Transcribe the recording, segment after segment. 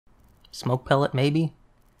Smoke pellet, maybe?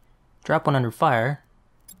 Drop one under fire.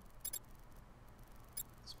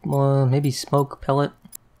 Maybe smoke pellet.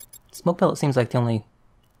 Smoke pellet seems like the only...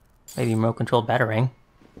 maybe remote-controlled batarang.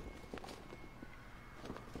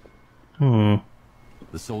 The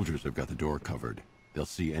soldiers have got the door covered. They'll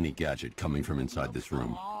see any gadget coming from inside this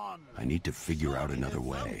room. I need to figure out another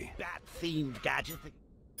way. Bat-themed gadget.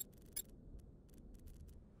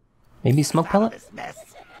 Maybe smoke pellet?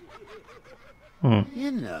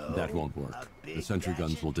 You know, That won't work. The sentry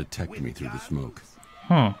guns will detect me through the smoke.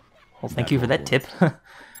 Well, thank you for that tip.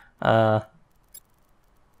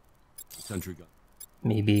 Sentry gun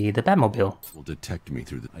Maybe the Batmobile. will detect me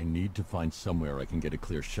through the... I need to find somewhere I can get a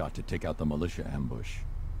clear shot to take out the militia ambush.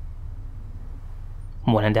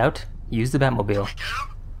 When in doubt, use the Batmobile. Get him?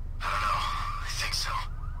 I don't know. I think so.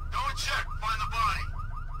 Go and check. Find the body.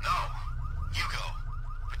 No. You go.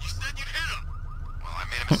 But you said you'd hit him. Well, I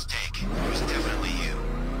made a mistake. It was definitely you.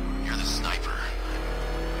 You're the sniper.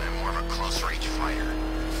 I'm more of a close-range fighter.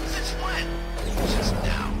 Since when? Just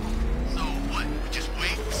now. So what? We just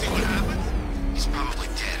wait and see what happens? He's probably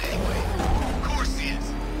dead anyway. Of course he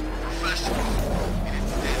is. Professional. He didn't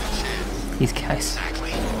stand a chance. These guys.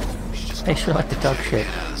 Exactly. They sure like to talk shit.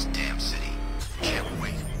 Get out of this damn city. Can't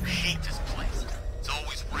wait. I hate this place. It's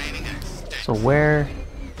always raining and it stinks. So where...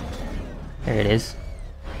 there it is.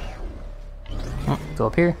 Go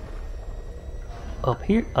up here. Up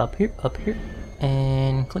here, up here, up here.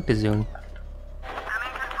 And click the zoom. I'm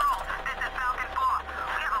in control. This is Falcon 4.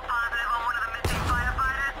 We have a positive on one of the missing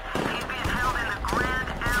firefighters. He's being held in the Grand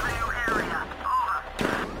Avenue area.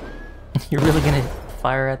 Over. You're really gonna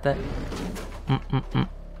fire at that?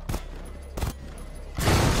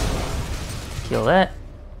 Kill that.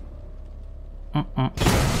 There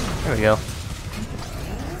we go.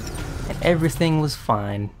 And everything was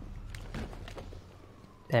fine.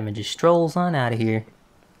 Batman just strolls on out of here.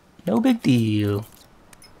 No big deal.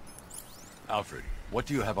 Alfred, what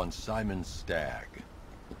do you have on Simon Stagg?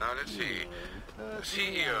 Now let's see. The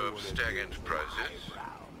CEO of Stagg Enterprises,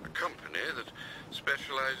 a company that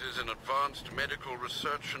specializes in advanced medical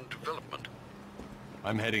research and development.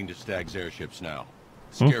 I'm heading to Stagg's airships now.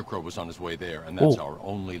 Scarecrow was on his way there, and that's Oh. our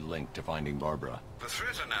only link to finding Barbara. The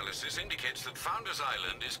threat analysis indicates that Founders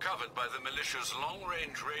Island is covered by the militia's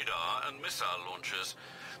long-range radar and missile launchers.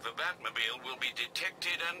 The Batmobile will be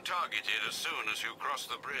detected and targeted as soon as you cross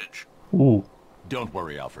the bridge. Ooh. Don't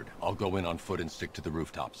worry, Alfred. I'll go in on foot and stick to the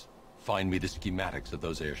rooftops. Find me the schematics of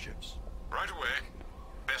those airships. Right away.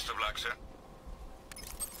 Best of luck, sir.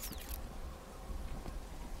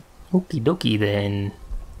 Okie dokie then.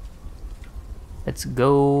 Let's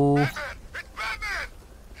go. Batman! It's Batman!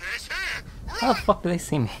 He's here! How the fuck do they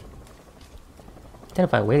see me?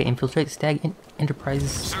 Identify a way to infiltrate Stag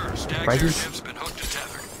Enterprises. Sir, Stagg's Enterprises? airship's been hooked to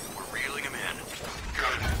tether. We're reeling him in.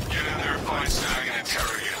 Good. Get in there, find Stagg, and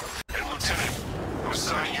interrogate him. And Lieutenant, I'm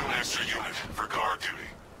assigning you an extra unit for guard duty.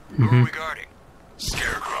 Who are we guarding?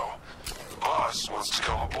 Scarecrow. The boss wants to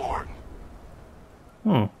come aboard.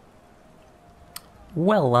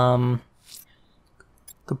 Well,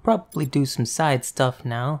 could probably do some side stuff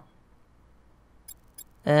now.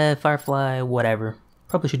 Firefly, whatever.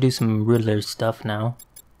 Probably should do some Riddler stuff now.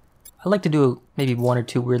 I'd like to do maybe 1 or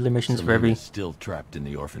 2 Riddler missions for every... Selena's still trapped in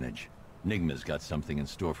the orphanage. Nigma's got something in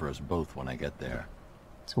store for us both when I get there.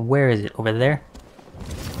 So where is it? Over there?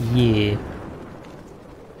 Yeah.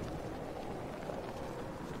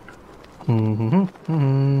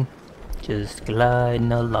 Just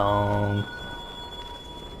gliding along.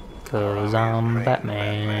 'Cause I'm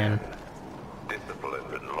Batman.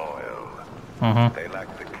 Disciplined and loyal. They lack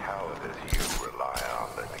the cowardice you rely on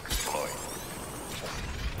and exploit.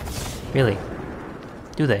 Really?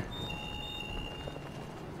 Do they?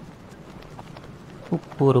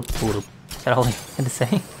 Is that all I had to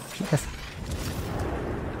say? Yes.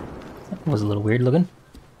 That was a little weird looking.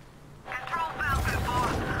 Control Falcon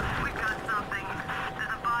 4. We've got something.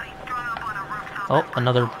 There's a body strung up on a rooftop. Oh,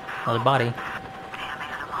 another body. Damn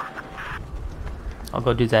animal. I'll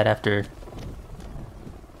go do that after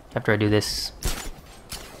I do this.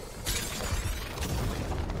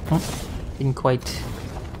 Didn't quite.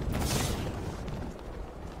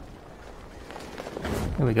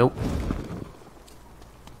 There we go.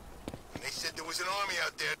 They said there was an army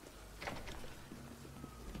out there.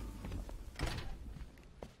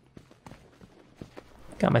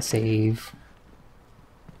 Got my save.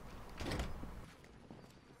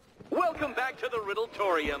 Welcome back to the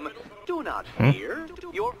Riddletorium. Do not fear.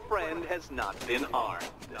 Your friend has not been armed.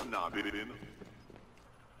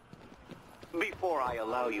 Before I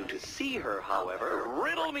allow you to see her, however,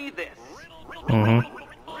 riddle me this.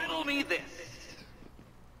 Riddle me this.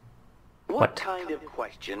 What kind of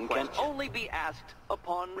question can only be asked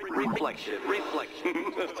upon reflection?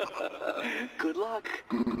 Good luck.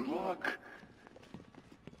 Good luck.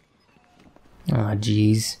 Aw,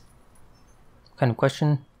 jeez. What kind of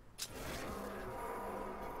question?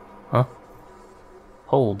 Huh?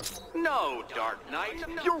 Hold. No, Dark Knight,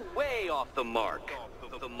 you're way off the mark.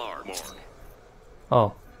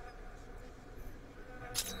 Oh.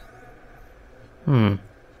 What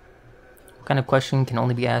kind of question can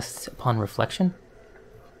only be asked upon reflection?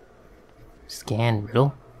 Scan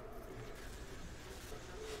riddle.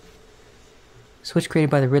 Switch created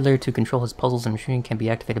by the Riddler to control his puzzles and machine can be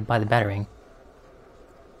activated by the Batarang.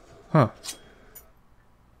 Huh.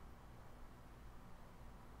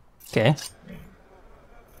 Okay.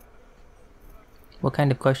 What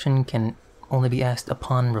kind of question can only be asked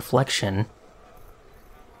upon reflection?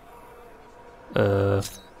 No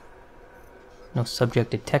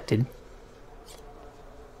subject detected.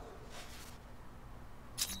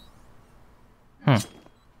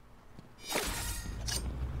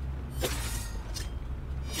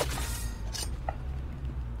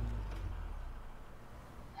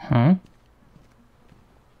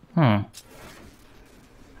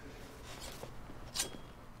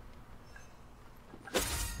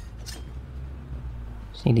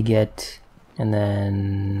 Just need to get, and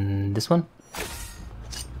then this one.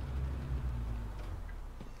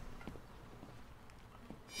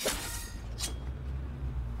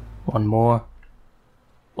 One more.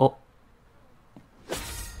 Oh.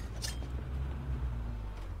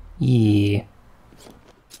 Yeah.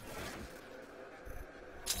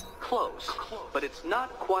 Close, but it's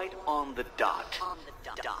not quite on the dot.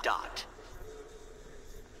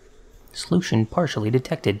 Solution partially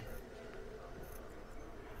detected.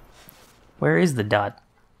 Where is the dot?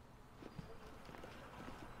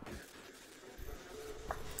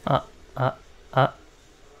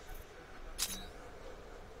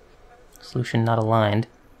 Solution not aligned.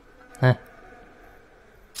 Huh.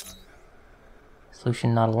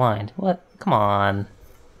 Solution not aligned. What? Come on.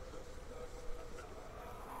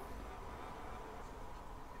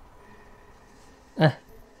 There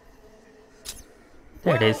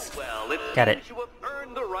it is. Well, Got it. You have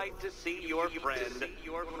earned the right to see your friend.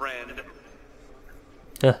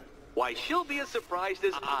 Why, she'll be as surprised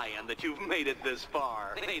as I am that you've made it this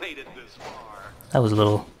far. That was a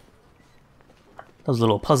little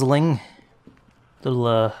puzzling.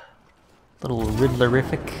 Little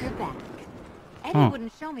Riddlerific. You're back. Eddie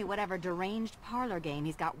wouldn't show me whatever deranged parlor game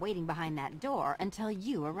he's got waiting behind that door until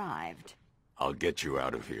you arrived. I'll get you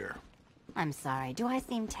out of here. I'm sorry, do I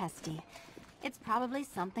seem testy? It's probably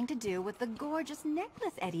something to do with the gorgeous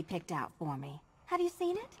necklace Eddie picked out for me. Have you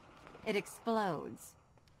seen it? It explodes.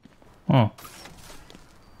 Oh,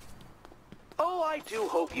 I do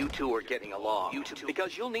hope you two are getting along.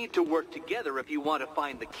 Because you'll need to work together if you want to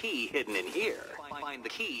find the key hidden in here. Find the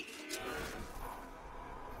key.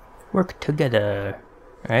 Work together.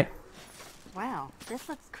 Alright. Wow, this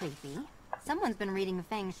looks creepy. Someone's been reading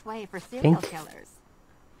Feng Shui for serial Pink. killers.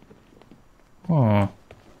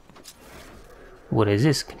 What is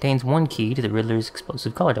this? Contains one key to the Riddler's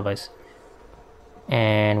explosive collar device.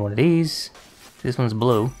 And one of these. This one's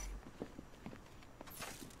blue.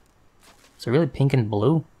 Is it really pink and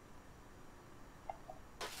blue?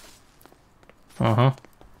 Oh,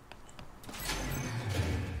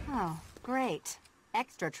 great.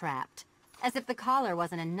 Extra trapped. As if the collar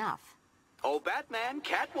wasn't enough. Oh, Batman,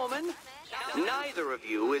 Catwoman, neither of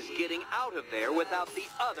you is getting out of there without the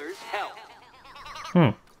other's help.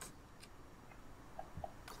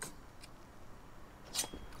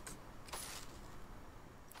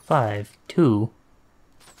 5, 2,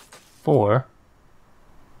 4.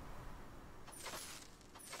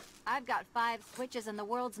 I've got 5 switches in the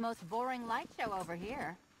world's most boring light show over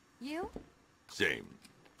here. You? Same.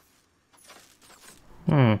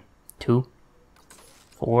 2,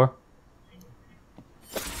 4.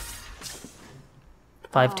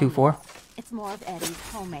 5, 2, 4. It's more of Eddie's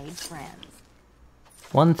homemade friends.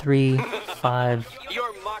 1, 3, 5,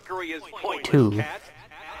 Your mockery is pointless, 2, Cat.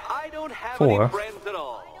 I don't have 4. any friends at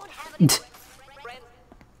all.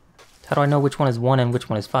 How do I know which one is 1 and which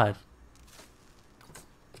one is 5?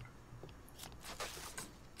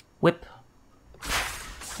 Whip.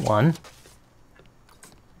 1.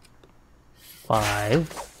 5.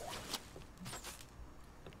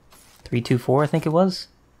 3, 2, 4, I think it was.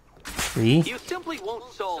 3. You simply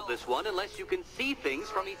won't solve this one unless you can see things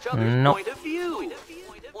from each other's Nope. point of view.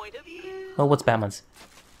 Oh, what's Batman's?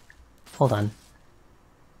 Hold on.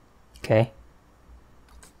 Okay.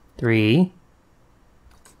 3.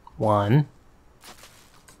 1.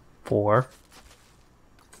 4.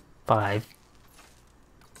 5.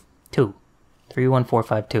 2.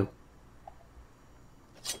 31452.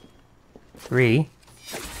 3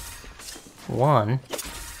 1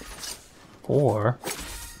 4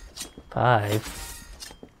 5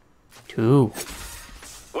 2.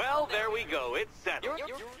 Well, there we go. It's settled.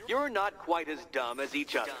 You're not quite as dumb as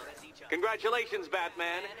each other. Congratulations,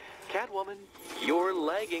 Batman. Catwoman, you're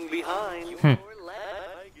lagging behind.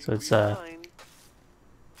 So it's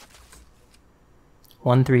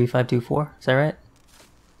 13524. Is that right?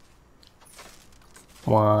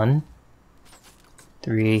 1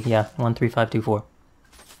 3, yeah, 13524.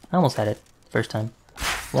 I almost had it first time.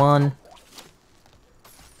 1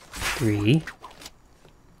 3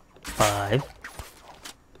 5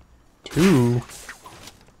 2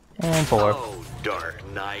 and 4. Oh, Dark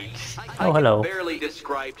Knight. Oh, hello. I can barely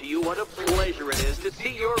describe to you what a pleasure it is to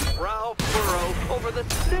see your brow furrow over the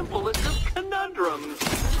simplest of conundrums.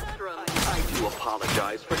 I do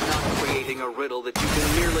apologize for not creating a riddle that you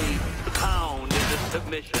can merely pound into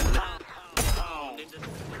submission.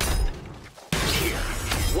 Here,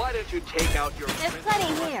 why don't you take out your... There's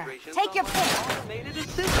plenty here. Take your pick. automated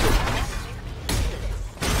assistant?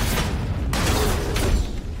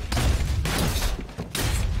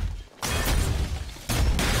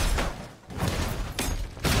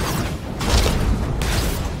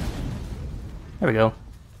 There we go.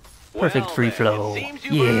 Perfect Well, free then, flow. it seems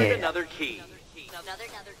you earned Yeah. another key.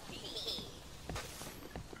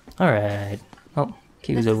 Alright. Oh,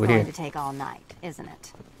 key was This is over going here. to take all night, isn't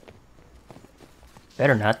it?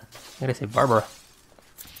 Better not. I gotta say Barbara.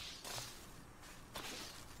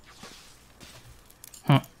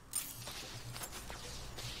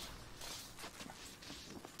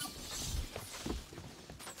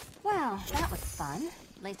 Well, that was fun.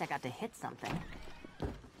 At least I got to hit something.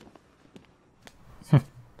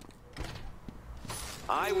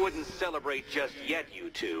 I wouldn't celebrate just yet, you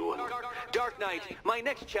two. Dark Knight, my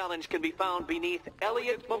next challenge can be found beneath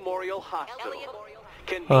Elliott Memorial Hospital.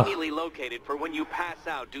 Conveniently located for when you pass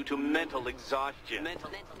out due to mental exhaustion.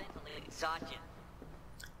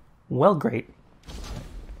 Well, great.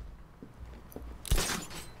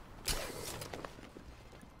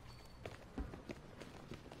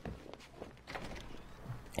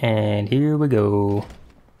 And here we go.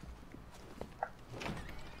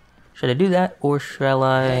 Should I do that, or shall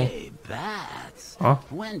I... Hey, Bats. Huh?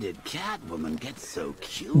 When did Catwoman get so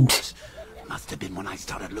cute? Must have been when I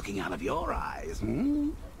started looking out of your eyes, hmm?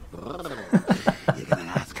 You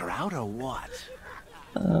gonna ask her out or what?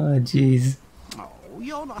 Oh, jeez. Oh,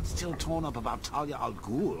 you're not still torn up about Talia al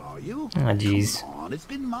Ghul, are you? Oh, jeez. Come on, it's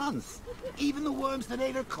been months. Even the worms that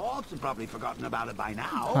ate her corpse have probably forgotten about it by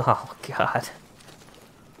now. Oh, God.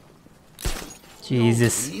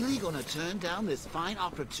 Jesus. You're really gonna turn down this fine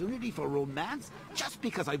opportunity for romance just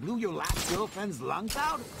because I blew your last girlfriend's lungs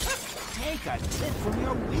out? Take a tip from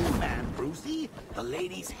your wingman, Brucey. The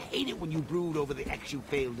ladies hate it when you brood over the ex you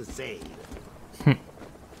failed to save.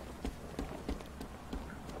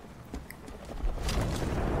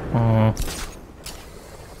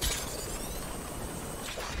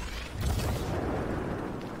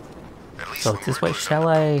 So it's this way. Shall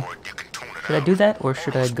I... Should I do that, or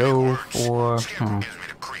should I go for...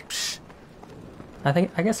 I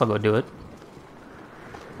guess I'll go do it.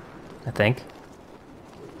 I think.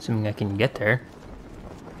 Assuming I can get there.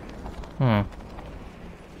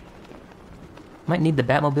 Might need the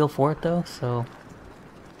Batmobile for it, though, so...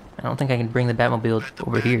 I don't think I can bring the Batmobile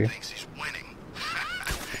over here. He's winning.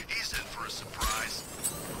 He's in for a surprise.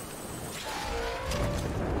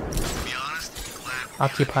 To be honest, glad we're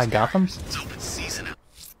Occupy Gotham? It's open season out.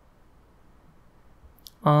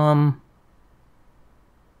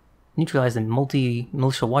 Neutralize the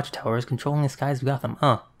multi-militia watchtowers controlling the skies of Gotham.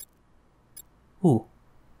 Ooh.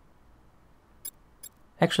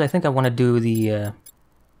 Actually, I think I want to do the,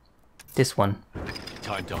 this one.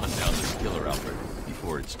 Time to hunt down this killer, Alfred,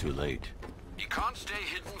 before it's too late. You can't stay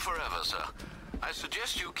hidden forever, sir. I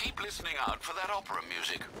suggest you keep listening out for that opera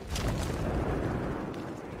music.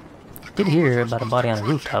 Did hear about a body on a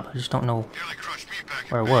rooftop, I just don't know Nearly crushed me back in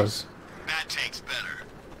where it May. was. Bat tank's better.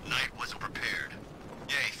 Knight wasn't prepared.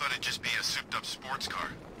 Yeah, he thought it'd just be a souped-up sports car.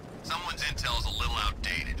 Someone's intel's a little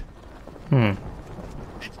outdated.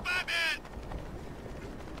 It's Batman!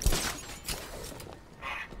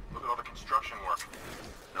 Look at all the construction work.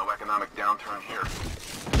 No economic downturn here.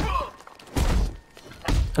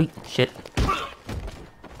 Oh, shit.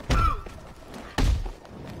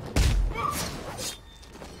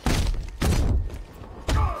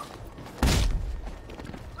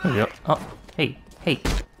 There we go. Oh, hey, hey.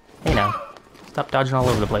 Hey now. Stop dodging all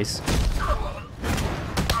over the place.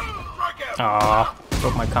 Aw,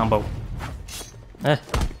 broke my combo. Damn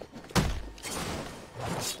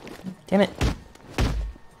it.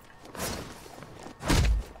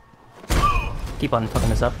 keep on fucking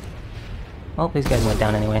this up. Well, these guys went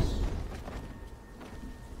down anyway.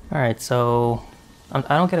 Alright, so...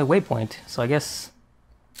 I don't get a waypoint, so I guess...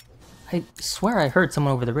 I swear I heard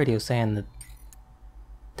someone over the radio saying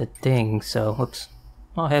the thing, so... Whoops.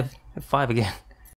 Oh, I have 5 again.